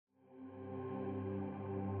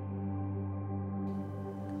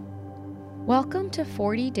Welcome to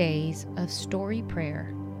 40 Days of Story Prayer,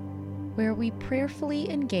 where we prayerfully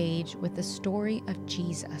engage with the story of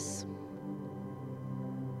Jesus.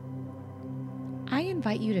 I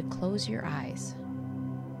invite you to close your eyes.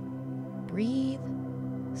 Breathe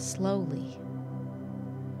slowly.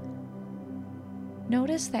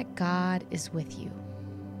 Notice that God is with you.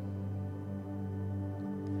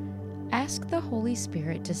 Ask the Holy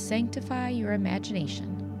Spirit to sanctify your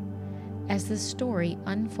imagination as the story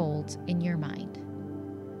unfolds in your mind.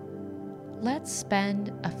 Let's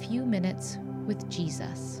spend a few minutes with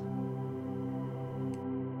Jesus.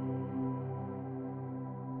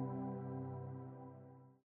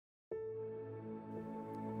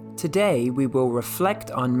 Today we will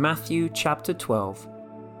reflect on Matthew chapter 12,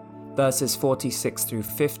 verses 46 through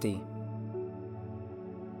 50.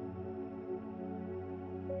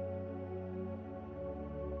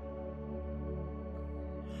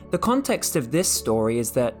 The context of this story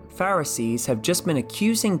is that Pharisees have just been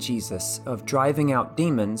accusing Jesus of driving out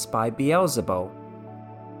demons by Beelzebul.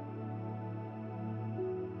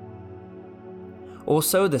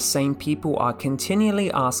 Also, the same people are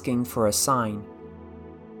continually asking for a sign.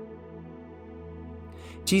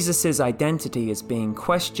 Jesus' identity is being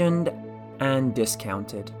questioned and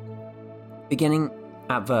discounted. Beginning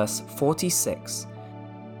at verse 46.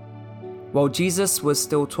 While Jesus was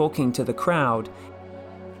still talking to the crowd,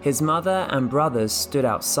 his mother and brothers stood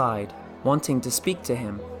outside, wanting to speak to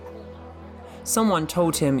him. Someone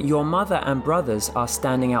told him, "Your mother and brothers are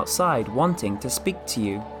standing outside, wanting to speak to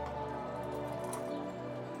you."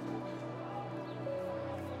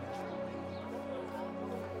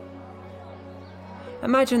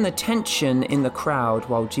 Imagine the tension in the crowd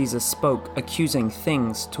while Jesus spoke accusing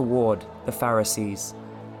things toward the Pharisees.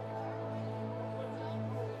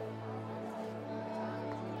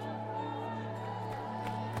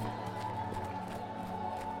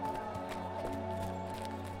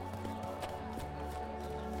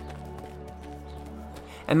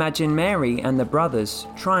 Imagine Mary and the brothers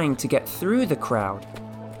trying to get through the crowd.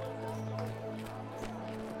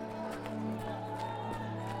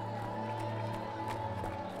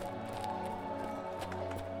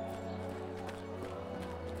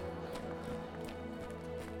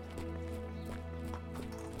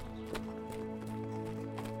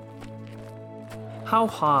 How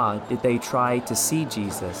hard did they try to see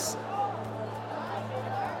Jesus?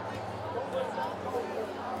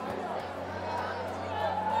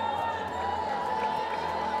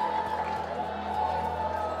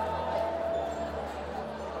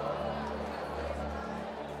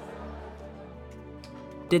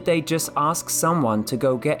 Did they just ask someone to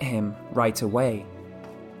go get him right away?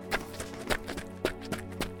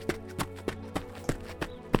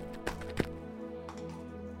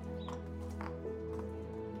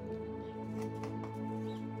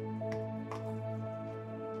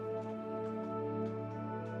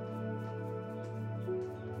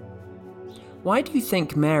 Why do you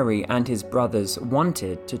think Mary and his brothers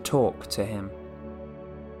wanted to talk to him?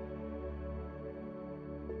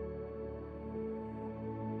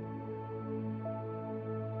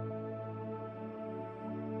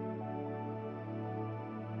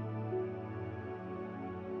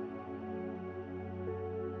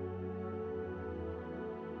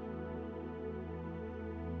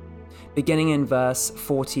 Beginning in verse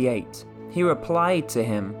 48, he replied to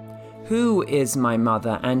him, "Who is my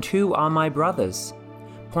mother and who are my brothers?"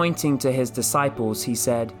 Pointing to his disciples, he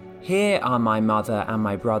said, "Here are my mother and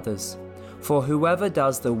my brothers. For whoever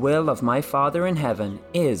does the will of my Father in heaven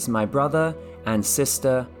is my brother and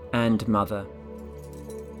sister and mother."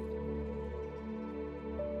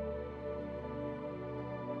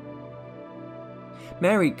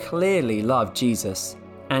 Mary clearly loved Jesus,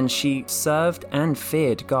 and she served and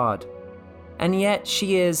feared God. And yet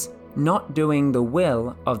she is not doing the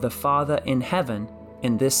will of the Father in heaven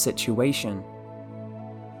in this situation.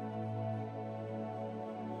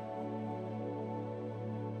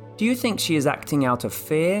 Do you think she is acting out of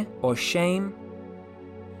fear or shame?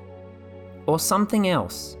 Or something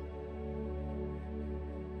else?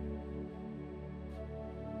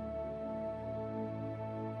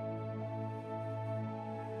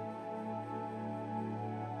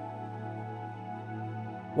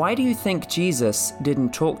 Why do you think Jesus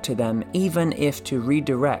didn't talk to them even if to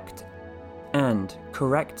redirect and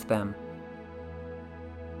correct them?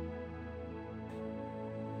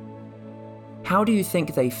 How do you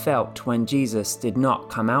think they felt when Jesus did not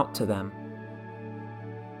come out to them?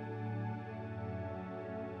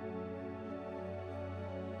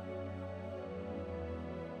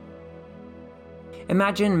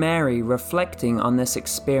 Imagine Mary reflecting on this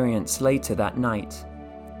experience later that night.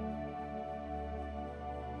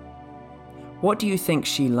 What do you think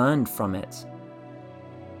she learned from it?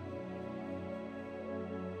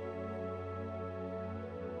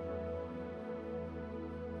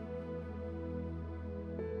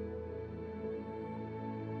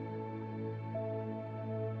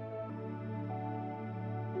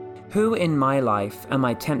 Who in my life am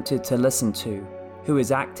I tempted to listen to, who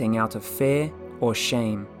is acting out of fear or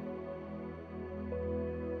shame?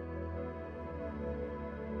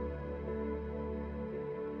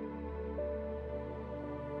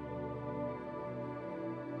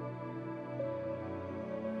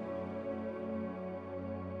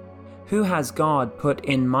 Who has God put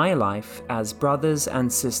in my life as brothers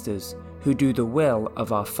and sisters who do the will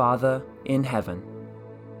of our Father in heaven?